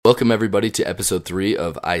Welcome, everybody, to episode 3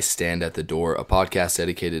 of I Stand at the Door, a podcast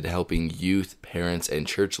dedicated to helping youth, parents, and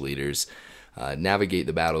church leaders navigate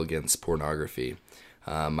the battle against pornography.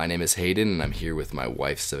 My name is Hayden, and I'm here with my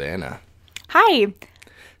wife, Savannah. Hi.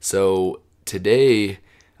 So today,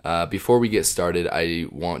 before we get started, I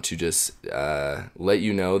want to just let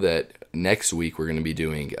you know that next week we're going to be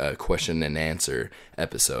doing a question and answer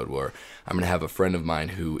episode where I'm going to have a friend of mine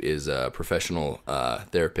who is a professional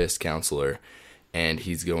therapist, counselor, and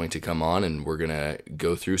he's going to come on and we're going to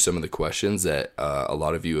go through some of the questions that a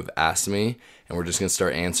lot of you have asked me, and we're just going to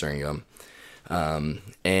start answering them.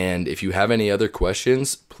 And if you have any other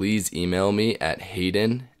questions, please email me at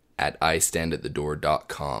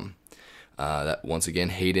hayden@istandatthedoor.com. Once again,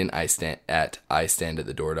 Hayden at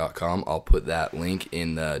istandatthedoor.com. I'll put that link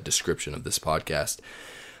in the description of this podcast.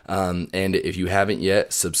 And if you haven't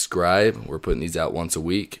yet, subscribe. We're putting these out once a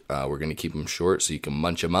week. We're going to keep them short so you can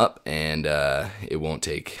munch them up, and it won't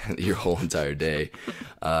take your whole entire day.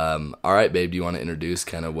 All right, babe, do you want to introduce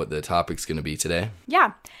kind of what the topic's going to be today?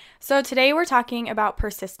 Yeah. So today we're talking about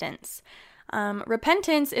persistence.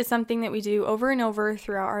 Repentance is something that we do over and over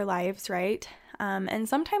throughout our lives, right? And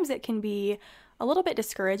sometimes it can be a little bit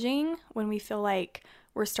discouraging when we feel like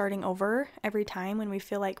we're starting over every time, when we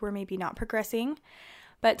feel like we're maybe not progressing.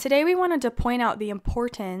 But today we wanted to point out the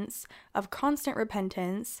importance of constant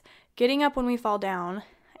repentance, getting up when we fall down,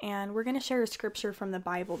 and we're going to share a scripture from the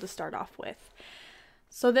Bible to start off with.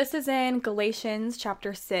 So this is in Galatians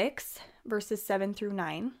chapter 6, verses 7 through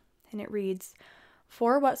 9, and it reads,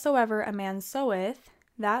 "For whatsoever a man soweth,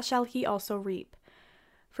 that shall he also reap.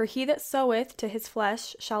 For he that soweth to his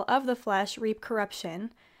flesh shall of the flesh reap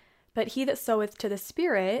corruption, but he that soweth to the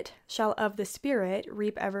Spirit shall of the Spirit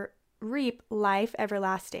reap life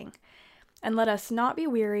everlasting. And let us not be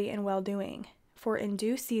weary in well-doing, for in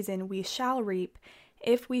due season we shall reap,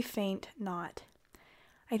 if we faint not."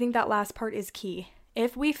 I think that last part is key.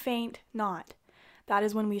 If we faint not, that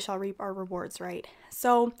is when we shall reap our rewards, right?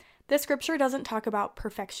 So this scripture doesn't talk about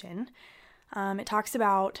perfection. It talks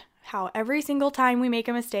about how every single time we make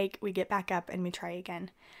a mistake, we get back up and we try again.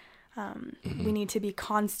 We need to be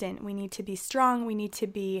constant. We need to be strong. We need to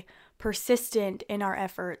be persistent in our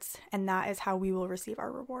efforts, and that is how we will receive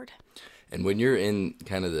our reward. And when you're in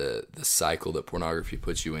kind of the cycle that pornography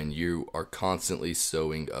puts you in, you are constantly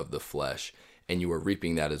sowing of the flesh, and you are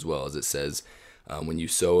reaping that as well. As it says, when you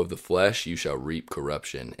sow of the flesh, you shall reap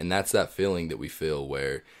corruption. And that's that feeling that we feel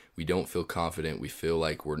where we don't feel confident. We feel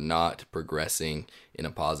like we're not progressing in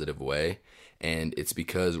a positive way. And it's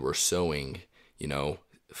because we're sowing,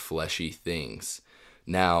 fleshy things.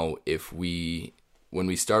 Now, when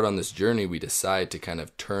we start on this journey, we decide to kind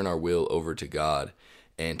of turn our will over to God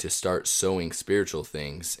and to start sowing spiritual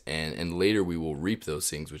things, and later we will reap those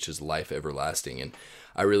things, which is life everlasting. And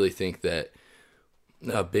I really think that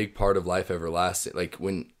a big part of life everlasting, like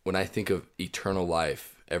when I think of eternal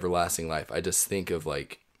life, everlasting life, I just think of I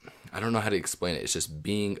don't know how to explain it. It's just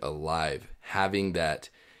being alive, having that,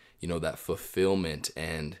 that fulfillment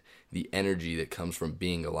and the energy that comes from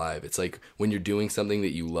being alive. It's like when you're doing something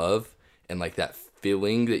that you love, and like that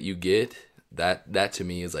feeling that you get, that to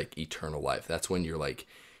me is like eternal life. That's when you're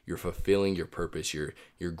fulfilling your purpose, you're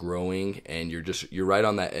growing, and you're right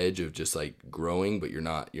on that edge of just like growing, but you're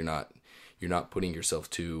not putting yourself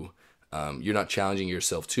too, you're not challenging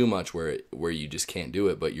yourself too much where you just can't do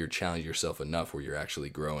it, but you're challenging yourself enough where you're actually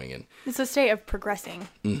growing. And it's a state of progressing.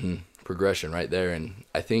 Progression right there. And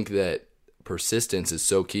I think that persistence is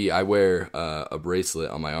so key. I wear a bracelet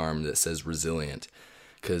on my arm that says resilient,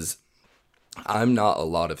 because I'm not a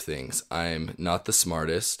lot of things. I'm not the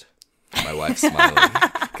smartest. My wife's smiling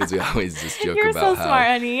because we always just joke You're about so how smart,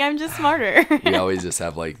 honey. I'm just smarter. We always just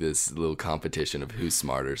have like this little competition of who's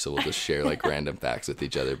smarter. So we'll just share like random facts with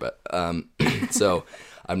each other. But so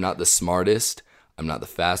I'm not the smartest. I'm not the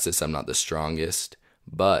fastest. I'm not the strongest.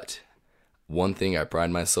 But one thing I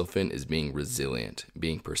pride myself in is being resilient,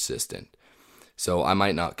 being persistent. So I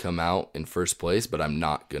might not come out in first place, but I'm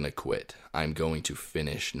not going to quit. I'm going to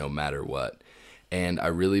finish no matter what. And I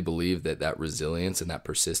really believe that resilience and that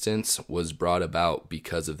persistence was brought about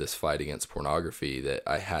because of this fight against pornography that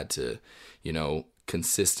I had to,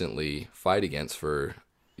 consistently fight against for,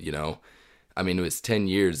 it was 10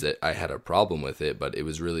 years that I had a problem with it, but it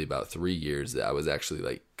was really about 3 years that I was actually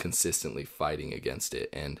like consistently fighting against it.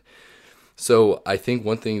 And so I think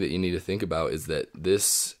one thing that you need to think about is that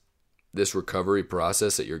this recovery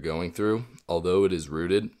process that you're going through, although it is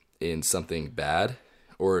rooted in something bad,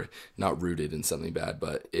 or not rooted in something bad,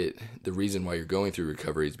 but the reason why you're going through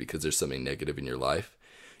recovery is because there's something negative in your life.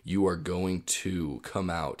 You are going to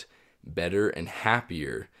come out better and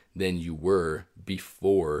happier than you were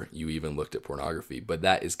before you even looked at pornography. But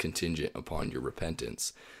that is contingent upon your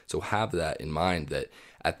repentance. So have that in mind, that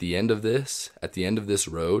at the end of this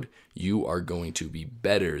road, you are going to be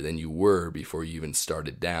better than you were before you even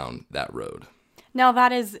started down that road. Now,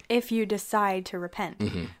 that is if you decide to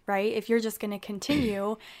repent, right? If you're just going to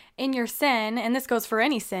continue in your sin, and this goes for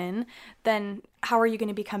any sin, then how are you going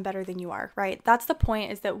to become better than you are, right? That's the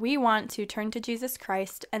point, is that we want to turn to Jesus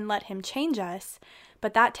Christ and let him change us,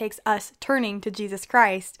 but that takes us turning to Jesus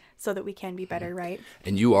Christ so that we can be better, right?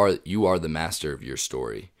 And you are the master of your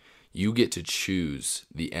story. You get to choose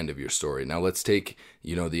the end of your story. Now let's take,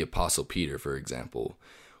 the Apostle Peter, for example.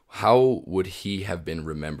 How would he have been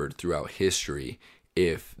remembered throughout history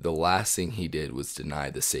if the last thing he did was deny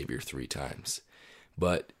the Savior 3 times?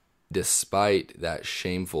 But despite that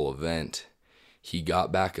shameful event, he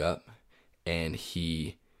got back up and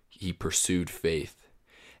he pursued faith.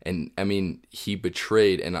 And I mean, he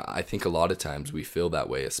betrayed, and I think a lot of times we feel that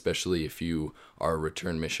way, especially if you are a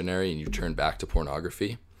returned missionary and you turn back to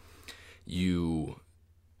pornography. You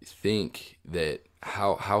think that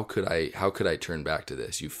how could I turn back to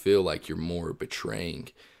this? You feel like you're more betraying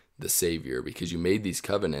the Savior because you made these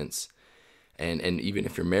covenants, and even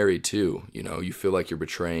if you're married too, you feel like you're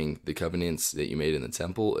betraying the covenants that you made in the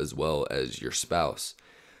temple as well as your spouse.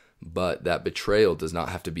 But that betrayal does not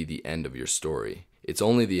have to be the end of your story. It's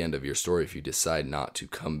only the end of your story if you decide not to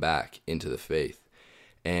come back into the faith.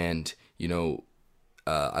 And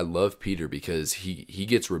I love Peter because he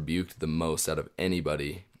gets rebuked the most out of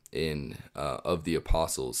anybody of the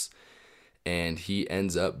apostles, and he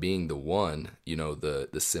ends up being the one, the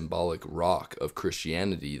symbolic rock of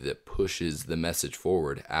Christianity that pushes the message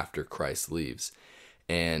forward after Christ leaves.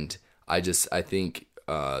 And I think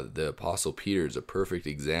the Apostle Peter is a perfect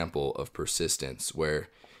example of persistence, where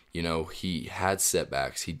he had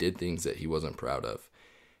setbacks, he did things that he wasn't proud of,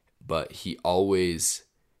 but he always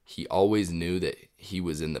knew that he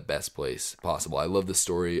was in the best place possible. I love the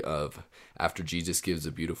story of after Jesus gives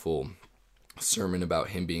a beautiful sermon about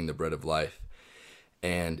him being the bread of life,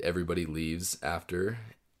 and everybody leaves after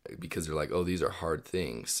because they're like, oh, these are hard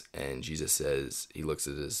things. And Jesus says, he looks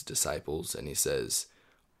at his disciples and he says,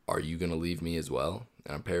 are you going to leave me as well?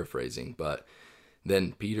 And I'm paraphrasing, but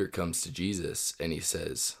then Peter comes to Jesus and he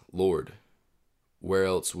says, Lord, where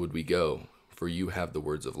else would we go? For you have the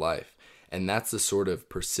words of life. And that's the sort of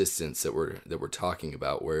persistence that we're talking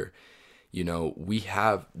about, where,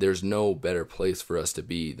 there's no better place for us to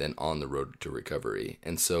be than on the road to recovery.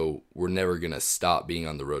 And so we're never going to stop being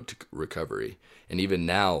on the road to recovery. And even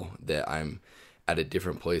now that I'm at a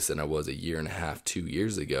different place than I was a year and a half, 2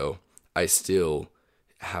 years ago, I still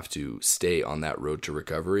have to stay on that road to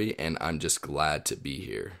recovery. And I'm just glad to be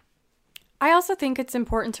here. I also think it's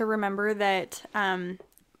important to remember that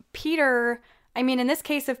Peter, in this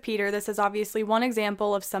case of Peter, this is obviously one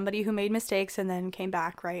example of somebody who made mistakes and then came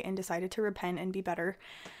back, right, and decided to repent and be better.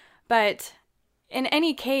 But in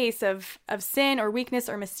any case of sin or weakness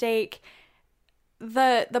or mistake,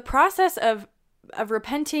 the process of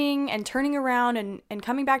repenting and turning around and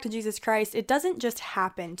coming back to Jesus Christ, it doesn't just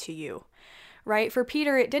happen to you, right? For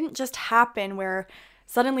Peter, it didn't just happen where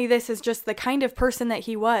suddenly this is just the kind of person that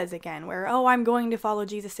he was again, where, oh, I'm going to follow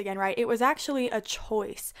Jesus again, right? It was actually a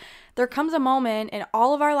choice. There comes a moment in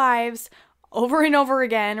all of our lives over and over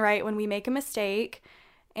again, right, when we make a mistake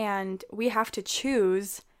and we have to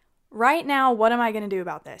choose, right now, what am I going to do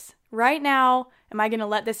about this? Right now, am I going to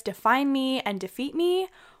let this define me and defeat me?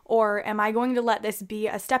 Or am I going to let this be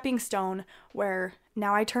a stepping stone where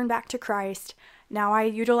now I turn back to Christ, now I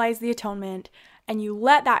utilize the atonement, and you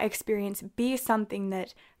let that experience be something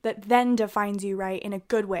that then defines you, right, in a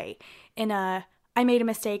good way, I made a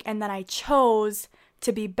mistake and then I chose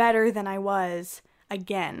to be better than I was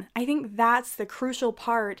again. I think that's the crucial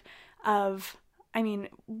part of,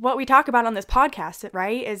 what we talk about on this podcast,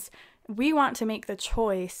 right, is we want to make the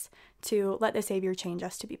choice to let the Savior change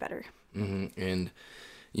us to be better. Mm-hmm. And,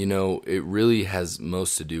 it really has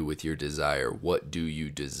most to do with your desire. What do you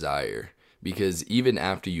desire? Because even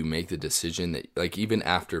after you make the decision that, like, even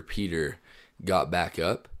after Peter got back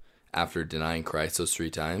up, after denying Christ those 3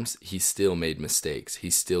 times, he still made mistakes. He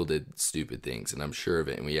still did stupid things, and I'm sure of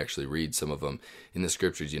it. And we actually read some of them in the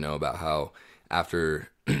scriptures, about how after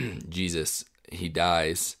Jesus, he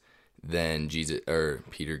dies, then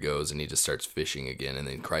Peter goes and he just starts fishing again. And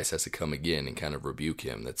then Christ has to come again and kind of rebuke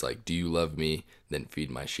him. That's like, do you love me? Then feed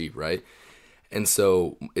my sheep, right? And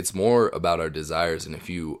so it's more about our desires. And if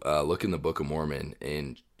you look in the Book of Mormon,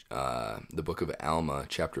 in the book of Alma,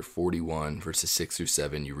 chapter 41, verses 6 through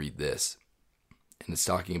 7, you read this. And it's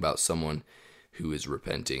talking about someone who is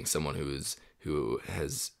repenting, someone who who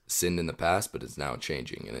has sinned in the past but is now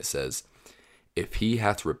changing. And it says, if he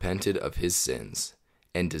hath repented of his sins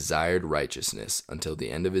and desired righteousness until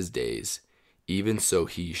the end of his days, even so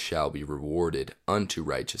he shall be rewarded unto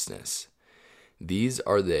righteousness. These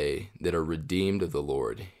are they that are redeemed of the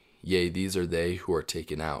Lord. Yea, these are they who are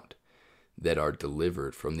taken out, that are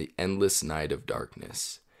delivered from the endless night of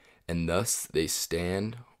darkness. And thus they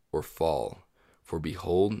stand or fall. For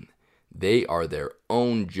behold, they are their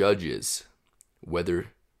own judges, whether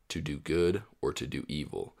to do good or to do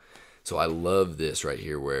evil. So I love this right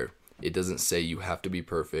here, where it doesn't say you have to be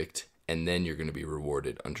perfect and then you're going to be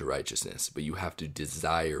rewarded unto righteousness, but you have to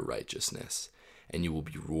desire righteousness and you will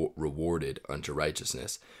be rewarded unto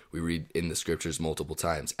righteousness. We read in the scriptures multiple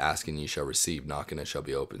times, ask and ye shall receive, knock and it shall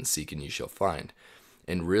be opened, seek and ye shall find.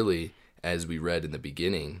 And really, as we read in the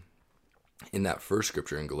beginning, in that first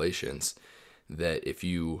scripture in Galatians, that if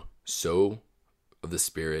you sow of the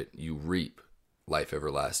Spirit, you reap life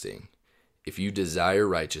everlasting. If you desire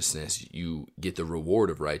righteousness, you get the reward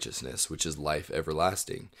of righteousness, which is life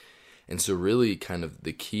everlasting. And so really kind of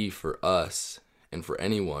the key for us and for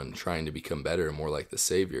anyone trying to become better and more like the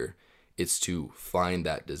Savior, it's to find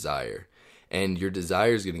that desire. And your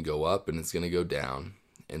desire is going to go up and it's going to go down.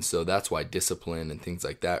 And so that's why discipline and things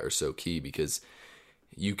like that are so key, because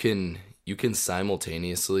you can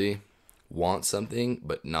simultaneously want something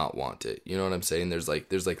but not want it. You know what I'm saying? There's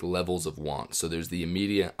like levels of want. So there's the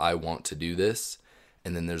immediate, I want to do this,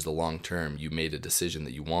 and then there's the long term. You made a decision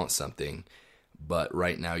that you want something, but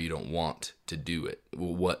right now you don't want to do it.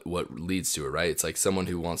 What leads to it, right? It's like someone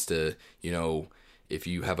who wants to, if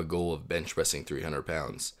you have a goal of bench pressing 300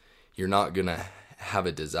 pounds, you're not gonna have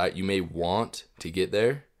a desire. You may want to get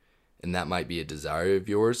there, and that might be a desire of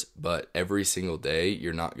yours, but every single day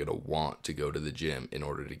you're not going to want to go to the gym in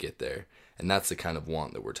order to get there. And that's the kind of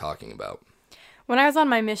want that we're talking about. When I was on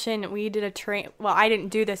my mission, we did I didn't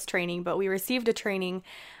do this training, but we received a training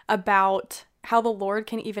about how the Lord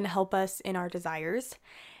can even help us in our desires.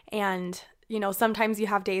 And, sometimes you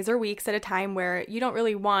have days or weeks at a time where you don't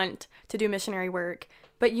really want to do missionary work,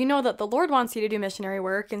 but you know that the Lord wants you to do missionary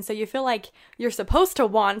work. And so you feel like you're supposed to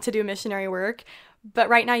want to do missionary work, but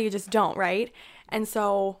right now you just don't, right? And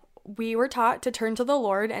so we were taught to turn to the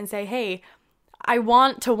Lord and say, hey, I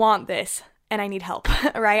want to want this and I need help,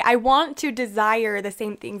 right? I want to desire the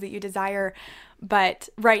same things that you desire, but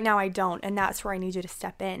right now I don't. And that's where I need you to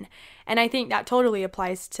step in. And I think that totally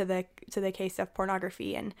applies to the case of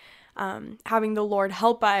pornography and having the Lord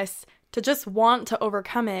help us to just want to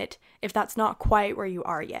overcome it if that's not quite where you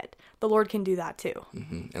are yet. The Lord can do that too.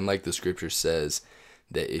 Mm-hmm. And like the scripture says,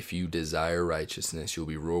 that if you desire righteousness, you'll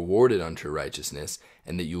be rewarded unto righteousness,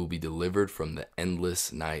 and that you will be delivered from the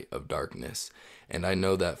endless night of darkness. And I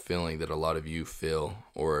know that feeling that a lot of you feel,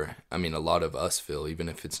 a lot of us feel, even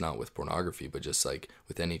if it's not with pornography, but just like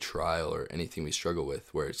with any trial or anything we struggle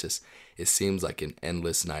with, where it seems like an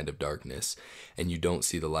endless night of darkness, and you don't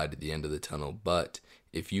see the light at the end of the tunnel. But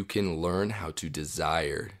if you can learn how to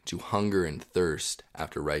desire, to hunger and thirst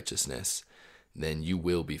after righteousness, then you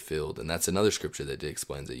will be filled. And that's another scripture that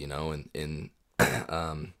explains it, in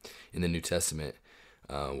the New Testament,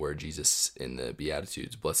 where Jesus in the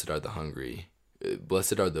Beatitudes, blessed are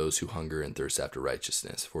those who hunger and thirst after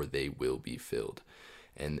righteousness, for they will be filled.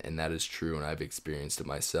 And that is true, and I've experienced it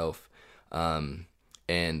myself.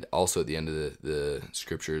 And also at the end of the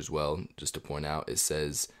scripture as well, just to point out, it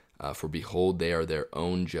says, for behold, they are their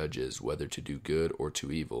own judges, whether to do good or to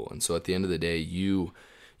evil. And so at the end of the day, you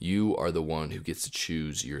are the one who gets to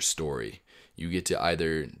choose your story. You get to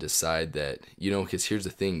either decide that, because here's the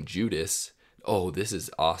thing, Judas, this is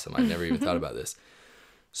awesome. I never even thought about this.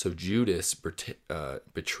 So Judas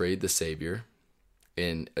betrayed the Savior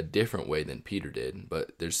in a different way than Peter did,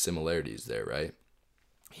 but there's similarities there, right?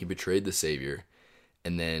 He betrayed the Savior,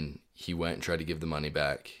 and then he went and tried to give the money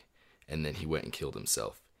back, and then he went and killed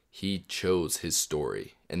himself. He chose his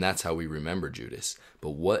story, and that's how we remember Judas.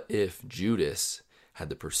 But what if Judas had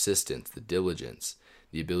the persistence, the diligence,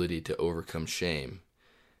 the ability to overcome shame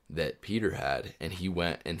that Peter had, and he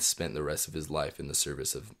went and spent the rest of his life in the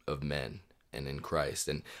service of men and in Christ?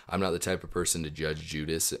 And I'm not the type of person to judge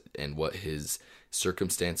Judas and what his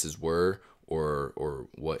circumstances were or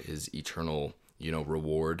what his eternal,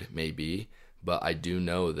 reward may be, but I do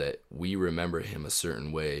know that we remember him a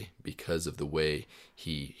certain way because of the way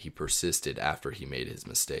he persisted after he made his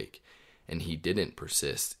mistake. And he didn't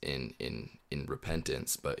persist in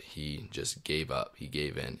repentance, but he just gave up. He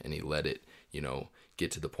gave in, and he let it,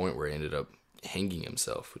 get to the point where he ended up hanging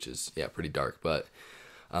himself, which is, pretty dark. But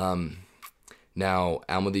now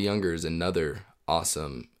Alma the Younger is another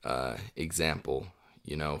awesome example.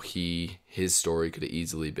 His story could have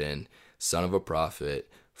easily been son of a prophet,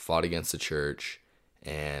 fought against the church,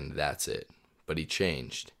 and that's it. But he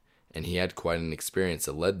changed, and he had quite an experience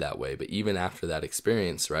that led that way. But even after that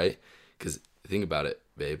experience, right? Because think about it,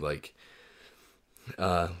 babe, like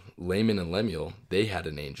Laman and Lemuel, they had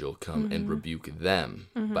an angel come and rebuke them.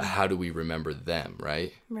 But how do we remember them,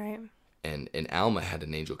 right? Right. And Alma had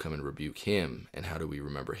an angel come and rebuke him, and how do we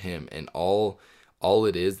remember him? And all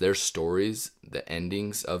it is, their stories, the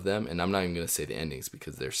endings of them, and I'm not even going to say the endings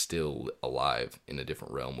because they're still alive in a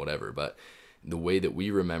different realm, whatever, but the way that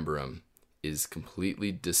we remember them is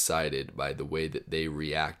completely decided by the way that they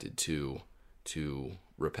reacted to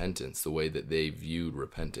repentance, the way that they viewed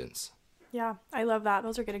repentance. Yeah, I love that.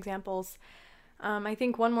 Those are good examples. I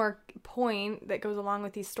think one more point that goes along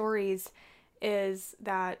with these stories is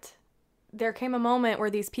that there came a moment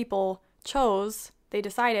where these people they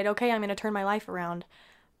decided, okay, I'm going to turn my life around.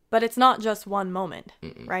 But it's not just one moment,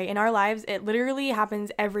 right? In our lives, it literally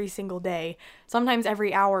happens every single day, sometimes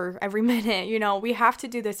every hour, every minute. You know, we have to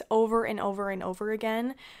do this over and over and over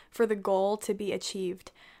again for the goal to be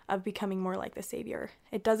achieved of becoming more like the Savior.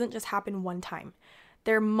 It doesn't just happen one time.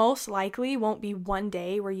 There most likely won't be one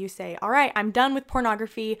day where you say, all right, I'm done with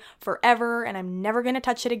pornography forever and I'm never going to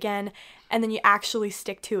touch it again. And then you actually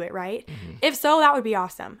stick to it, right? If so, that would be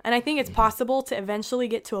awesome. And I think it's possible to eventually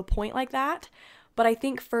get to a point like that. But I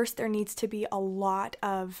think first there need to be a lot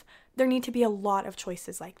of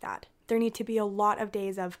choices like that. There need to be a lot of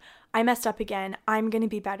days of, I messed up again. I'm going to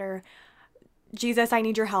be better. Jesus, I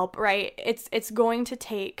need your help, right? It's going to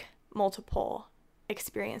take multiple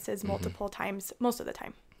experiences multiple times most of the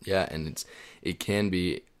time. Yeah, and it can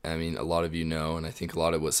be, I mean, a lot of you know, and I think a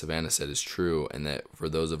lot of what Savannah said is true, and that for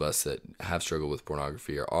those of us that have struggled with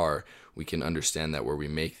pornography we can understand that where we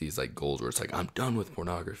make these like goals where it's like, I'm done with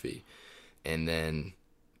pornography. And then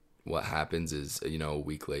what happens is, you know, a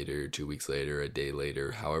week later, 2 weeks later, a day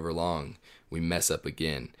later, however long, we mess up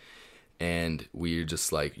again. And we're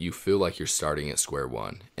just like, you feel like you're starting at square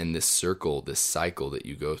one. And this cycle that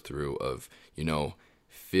you go through of, you know,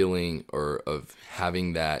 feeling or of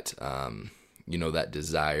having that, you know, that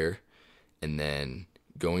desire and then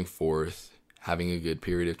going forth, having a good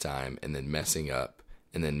period of time and then messing up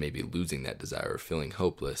and then maybe losing that desire or feeling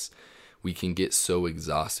hopeless. We can get so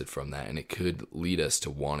exhausted from that, and it could lead us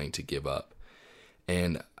to wanting to give up.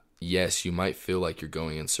 And yes, you might feel like you're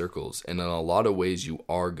going in circles, and in a lot of ways you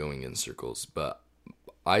are going in circles, but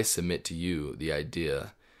I submit to you the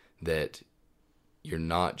idea that you're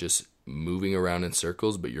not just moving around in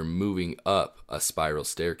circles, but you're moving up a spiral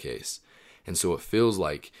staircase. And so it feels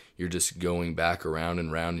like you're just going back around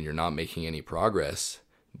and around and you're not making any progress,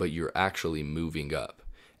 but you're actually moving up.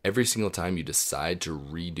 Every single time you decide to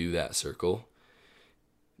redo that circle,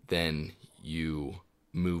 then you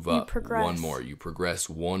move up one more. You progress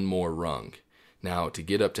one more rung. Now, to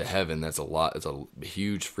get up to heaven, that's a lot. It's a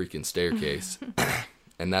huge freaking staircase.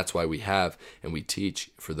 And that's why we have, and we teach,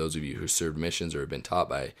 for those of you who serve missions or have been taught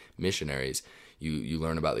by missionaries, you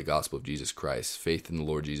learn about the gospel of Jesus Christ, faith in the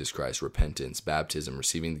Lord Jesus Christ, repentance, baptism,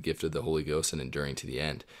 receiving the gift of the Holy Ghost, and enduring to the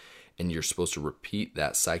end. And you're supposed to repeat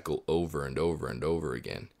that cycle over and over and over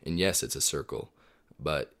again. And yes, it's a circle,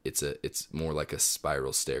 but it's more like a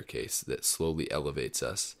spiral staircase that slowly elevates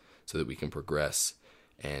us so that we can progress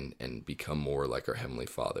and become more like our Heavenly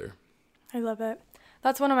Father. I love it.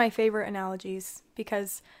 That's one of my favorite analogies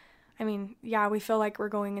because, I mean, yeah, we feel like we're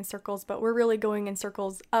going in circles, but we're really going in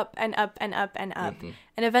circles up and up and up and up. Mm-hmm.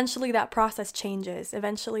 And eventually that process changes.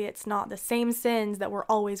 Eventually it's not the same sins that we're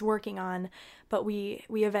always working on, but we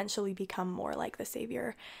eventually become more like the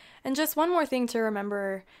Savior. And just one more thing to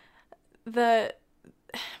remember,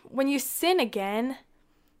 when you sin again,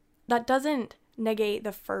 that doesn't negate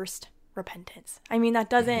the first repentance. I mean, that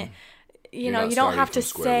doesn't, you don't have to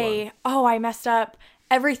say, oh, I messed up.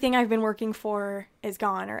 Everything I've been working for is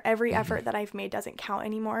gone, or every effort that I've made doesn't count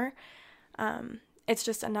anymore. It's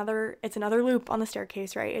just another loop on the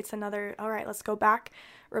staircase, right? It's another, all right, let's go back,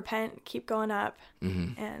 repent, keep going up,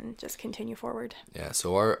 and just continue forward. Yeah.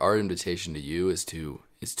 So our invitation to you is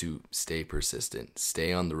to stay persistent,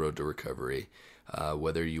 stay on the road to recovery.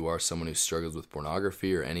 Whether you are someone who struggles with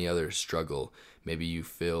pornography or any other struggle, maybe you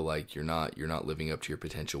feel like you're not living up to your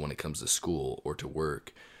potential when it comes to school or to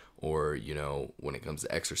work, or, when it comes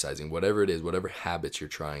to exercising, whatever it is, whatever habits you're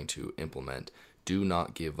trying to implement, do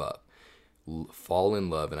not give up. Fall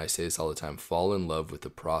in love, and I say this all the time, fall in love with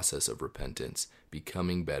the process of repentance,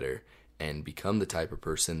 becoming better, and become the type of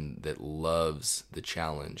person that loves the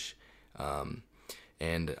challenge.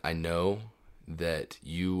 And I know that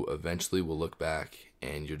you eventually will look back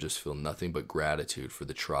and you'll just feel nothing but gratitude for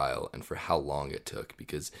the trial and for how long it took,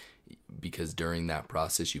 because during that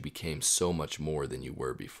process you became so much more than you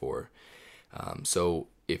were before. So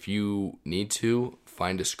if you need to,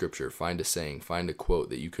 find a scripture, find a saying, find a quote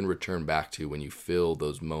that you can return back to when you feel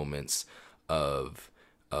those moments of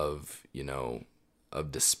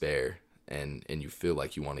despair and you feel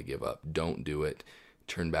like you want to give up. Don't do it.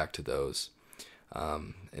 Turn back to those.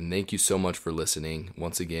 And thank you so much for listening.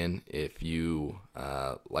 Once again, if you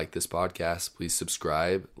like this podcast, please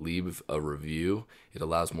subscribe, leave a review. It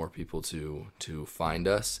allows more people to find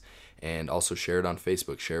us, and also share it on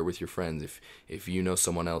Facebook. Share it with your friends. If you know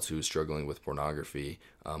someone else who is struggling with pornography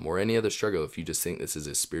or any other struggle, if you just think this is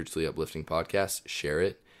a spiritually uplifting podcast, share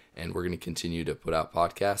it. And we're going to continue to put out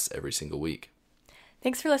podcasts every single week.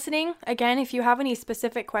 Thanks for listening. Again, if you have any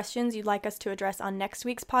specific questions you'd like us to address on next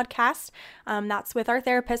week's podcast, that's with our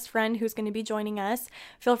therapist friend who's going to be joining us.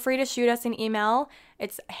 Feel free to shoot us an email.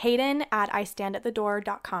 It's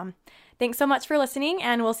Hayden@istandatthedoor.com. Thanks so much for listening,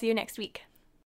 and we'll see you next week.